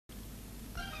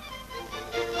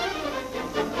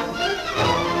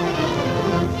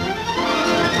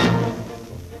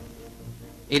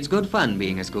It's good fun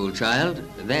being a school child,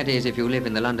 that is if you live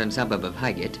in the London suburb of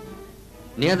Highgate.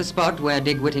 Near the spot where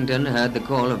Dick Whittington heard the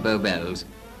call of Bow Bells,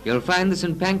 you'll find the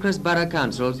St Pancras Borough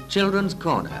Council's Children's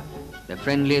Corner, the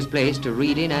friendliest place to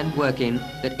read in and work in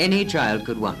that any child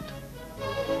could want.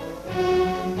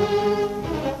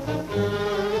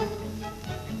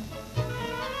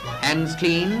 Hands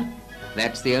clean,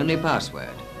 that's the only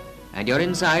password. And you're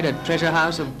inside a treasure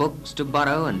house of books to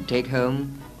borrow and take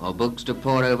home, or books to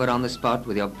pore over on the spot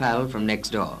with your pal from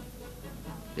next door.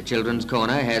 The Children's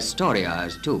Corner has story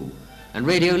hours too, and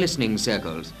radio listening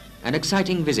circles, and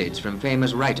exciting visits from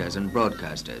famous writers and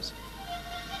broadcasters.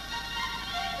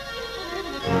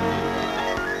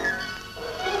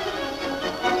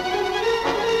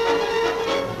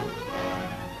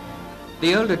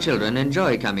 The older children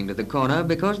enjoy coming to the corner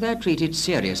because they're treated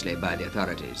seriously by the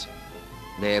authorities.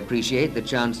 They appreciate the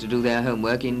chance to do their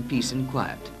homework in peace and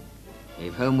quiet.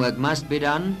 If homework must be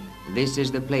done, this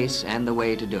is the place and the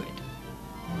way to do it.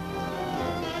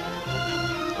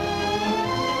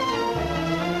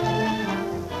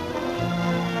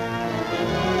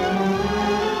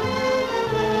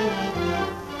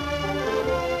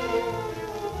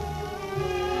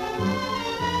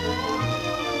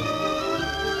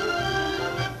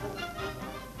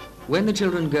 When the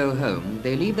children go home,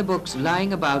 they leave the books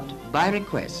lying about by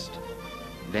request.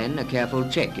 Then a careful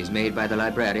check is made by the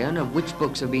librarian of which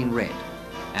books have been read,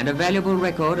 and a valuable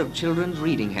record of children's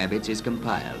reading habits is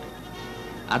compiled.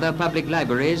 Other public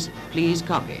libraries, please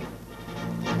copy.